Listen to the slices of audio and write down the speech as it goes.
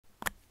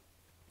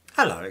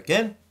Hello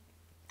again.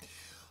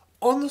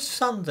 On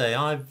Sunday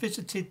I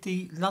visited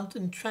the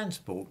London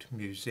Transport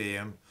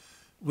Museum,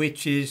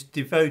 which is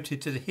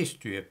devoted to the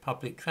history of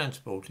public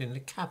transport in the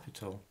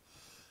capital.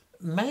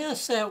 May I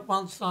say at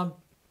once that I'm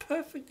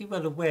perfectly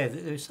well aware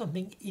that there is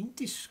something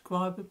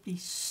indescribably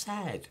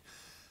sad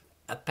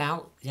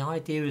about the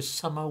idea of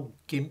some old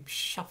gimp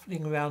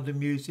shuffling around a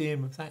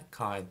museum of that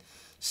kind,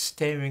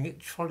 staring at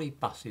trolley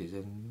buses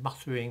and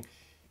muttering,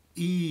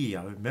 "Eee,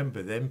 I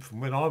remember them from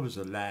when I was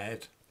a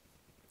lad."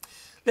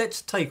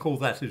 Let's take all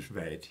that as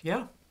read,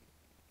 yeah?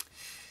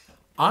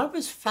 I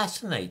was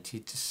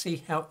fascinated to see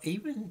how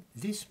even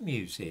this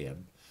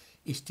museum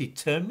is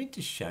determined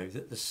to show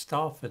that the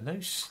staff are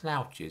no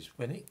slouches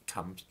when it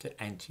comes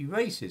to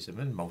anti-racism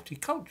and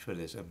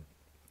multiculturalism.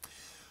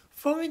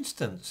 For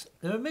instance,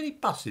 there are many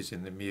buses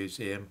in the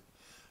museum,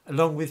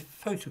 along with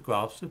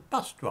photographs of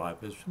bus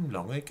drivers from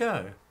long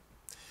ago.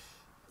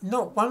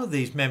 Not one of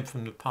these men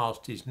from the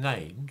past is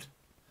named,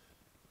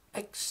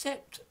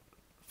 except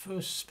for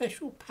a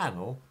special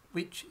panel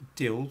which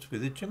deals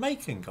with a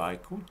Jamaican guy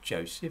called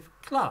Joseph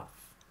Clough.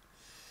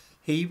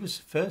 He was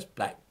the first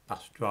black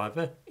bus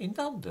driver in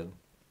London.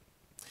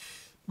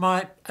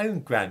 My own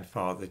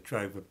grandfather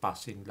drove a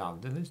bus in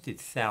London, as did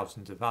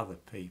thousands of other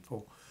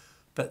people,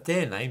 but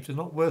their names are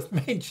not worth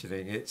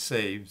mentioning, it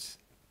seems.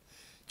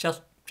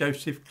 Just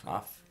Joseph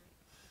Clough.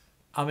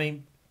 I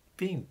mean,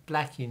 being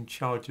black in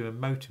charge of a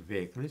motor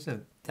vehicle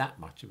isn't that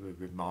much of a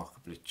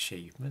remarkable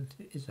achievement,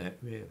 is it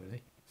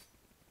really?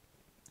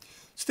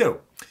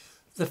 Still,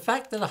 the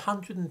fact that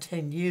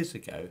 110 years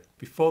ago,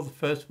 before the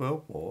First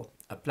World War,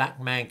 a black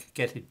man could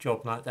get a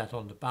job like that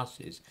on the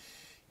buses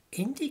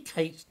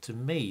indicates to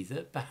me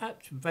that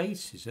perhaps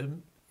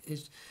racism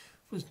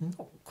was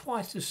not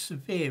quite as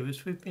severe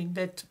as we've been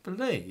led to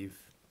believe.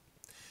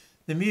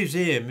 The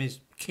museum is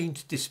keen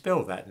to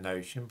dispel that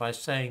notion by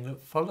saying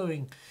that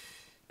following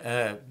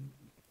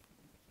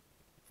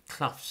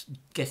Clough's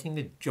getting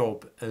a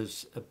job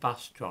as a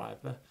bus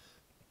driver,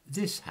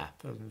 this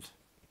happened.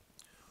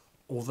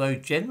 Although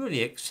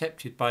generally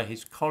accepted by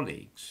his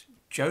colleagues,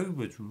 Joe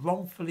was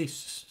wrongfully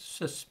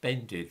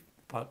suspended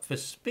for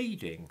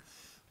speeding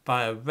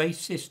by a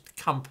racist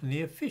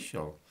company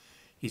official.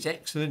 His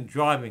excellent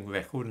driving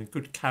record and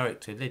good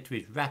character led to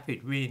his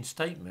rapid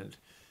reinstatement.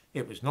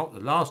 It was not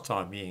the last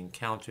time he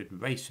encountered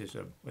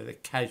racism, whether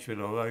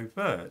casual or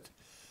overt.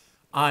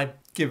 I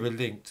give a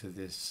link to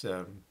this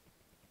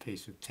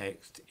piece of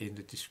text in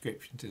the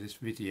description to this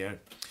video.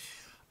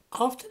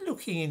 After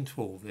looking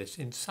into all this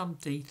in some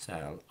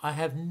detail, I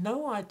have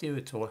no idea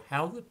at all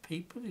how the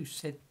people who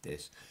said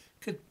this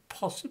could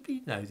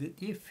possibly know that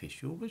the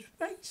official was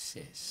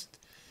racist.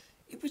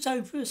 It was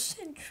over a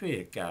century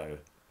ago.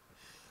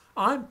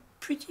 I'm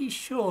pretty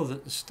sure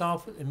that the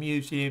staff at the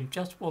museum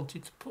just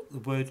wanted to put the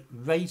word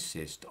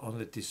racist on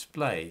the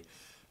display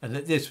and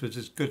that this was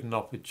as good an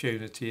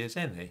opportunity as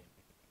any.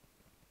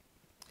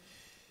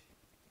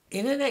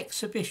 In an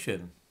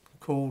exhibition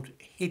called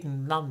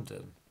Hidden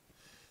London,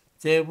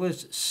 there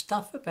was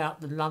stuff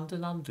about the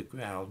London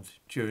Underground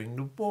during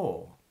the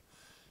war,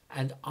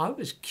 and I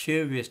was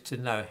curious to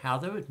know how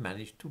they had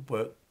managed to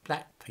work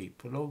black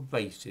people or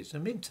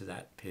racism into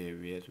that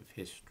period of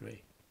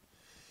history.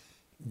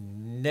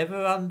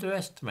 Never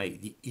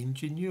underestimate the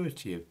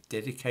ingenuity of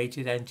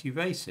dedicated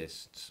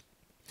anti-racists.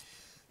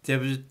 There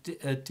was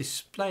a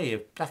display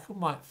of black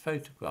and white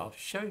photographs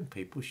showing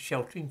people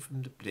sheltering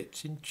from the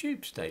Blitz in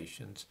tube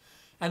stations,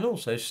 and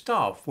also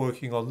staff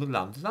working on the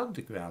London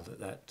Underground at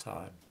that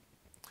time.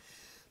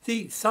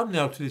 The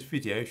thumbnail to this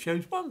video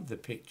shows one of the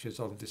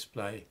pictures on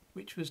display,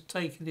 which was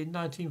taken in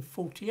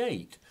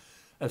 1948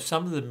 of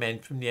some of the men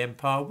from the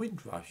Empire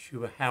Windrush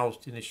who were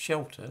housed in a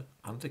shelter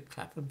under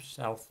Clapham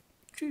South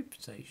tube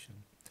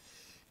station.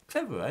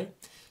 Clever, eh?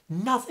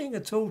 Nothing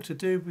at all to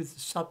do with the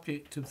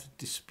subject of the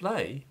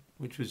display,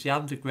 which was the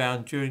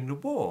underground during the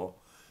war,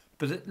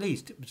 but at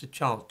least it was a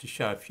chance to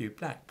show a few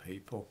black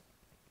people.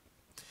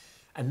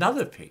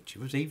 Another picture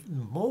was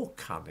even more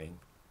cunning.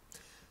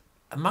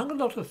 Among a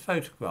lot of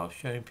photographs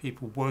showing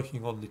people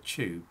working on the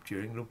tube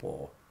during the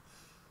war,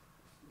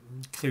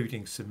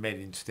 including some men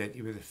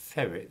incidentally with a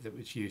ferret that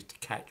was used to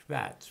catch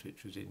rats,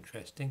 which was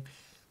interesting,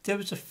 there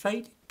was a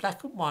faded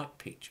black and white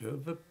picture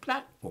of a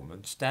black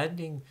woman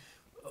standing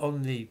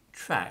on the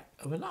track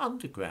of an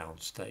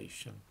underground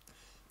station.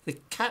 The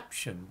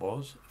caption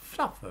was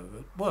 "Fluffer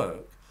at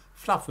work."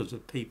 Fluffers are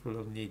people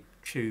on the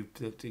tube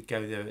that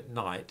go there at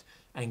night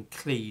and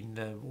clean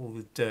all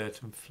the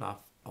dirt and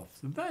fluff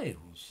off the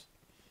rails.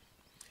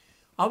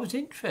 I was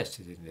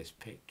interested in this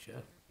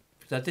picture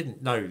because I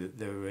didn't know that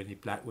there were any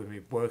black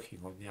women working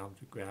on the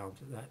underground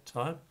at that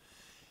time.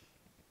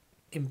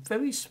 In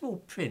very small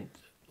print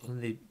on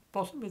the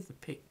bottom of the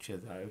picture,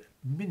 though,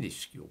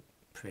 minuscule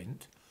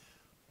print,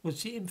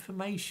 was the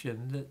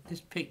information that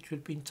this picture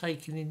had been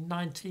taken in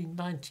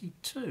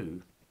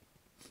 1992.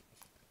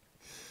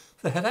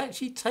 They had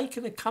actually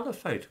taken a colour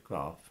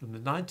photograph from the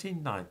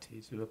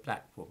 1990s of a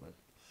black woman,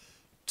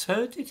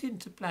 turned it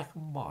into black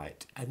and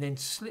white, and then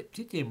slipped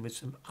it in with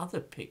some other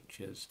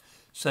pictures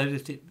so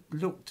that it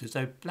looked as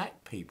though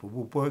black people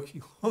were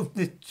working on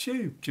the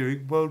tube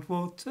during World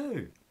War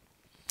II.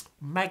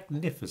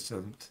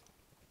 Magnificent.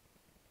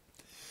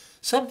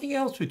 Something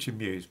else which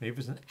amused me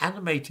was an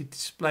animated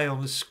display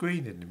on the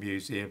screen in the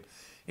museum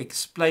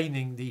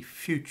explaining the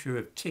future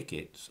of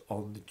tickets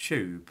on the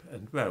tube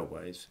and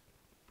railways.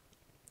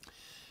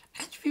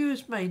 As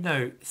viewers may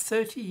know,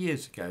 30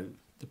 years ago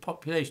the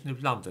population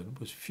of London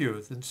was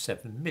fewer than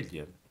 7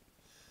 million.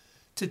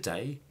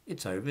 Today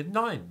it's over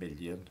 9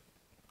 million.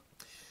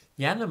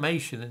 The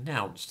animation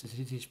announced that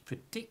it is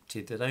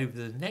predicted that over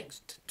the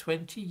next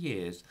 20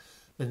 years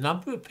the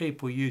number of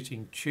people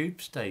using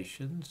tube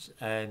stations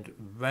and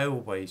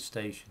railway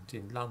stations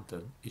in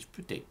London is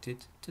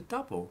predicted to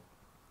double.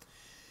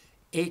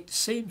 It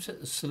seems that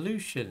the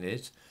solution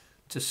is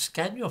to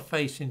scan your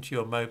face into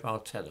your mobile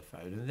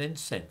telephone and then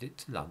send it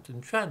to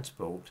London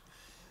Transport.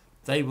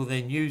 They will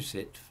then use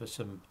it for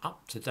some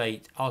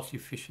up-to-date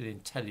artificial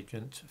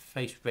intelligence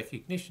face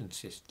recognition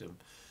system,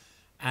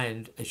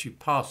 and as you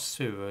pass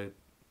through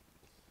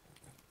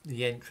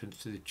the entrance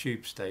to the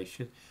tube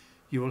station,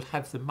 you will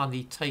have the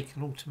money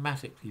taken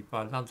automatically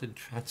by London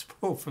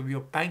Transport from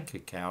your bank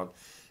account.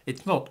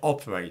 It's not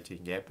operating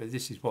yet, but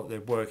this is what they're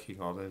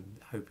working on and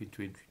hoping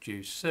to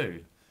introduce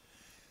soon.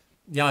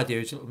 The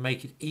idea is it will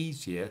make it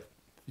easier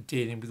for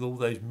dealing with all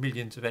those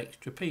millions of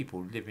extra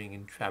people living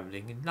and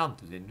travelling in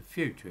London in the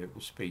future. It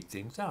will speed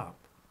things up.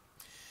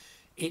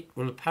 It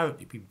will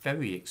apparently be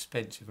very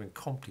expensive and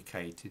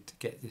complicated to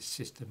get this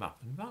system up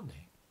and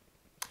running.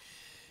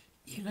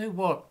 You know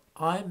what?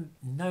 I'm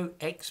no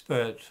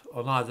expert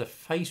on either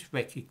face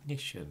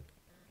recognition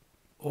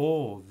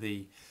or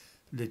the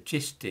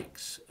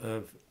logistics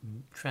of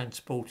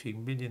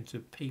transporting millions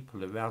of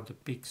people around a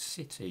big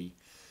city,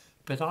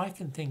 but I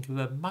can think of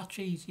a much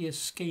easier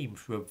scheme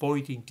for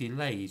avoiding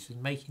delays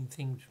and making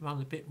things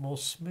run a bit more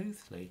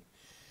smoothly.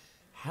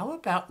 How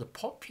about the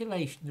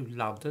population of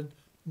London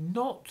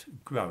not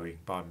growing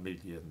by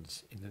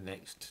millions in the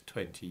next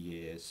 20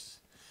 years?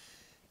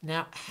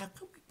 Now, how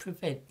can we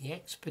prevent the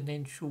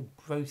exponential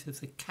growth of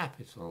the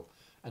capital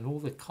and all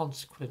the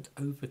consequent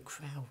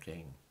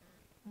overcrowding?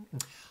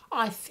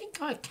 I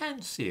think I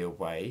can see a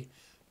way,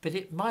 but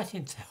it might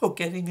entail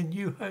getting a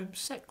new Home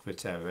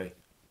Secretary.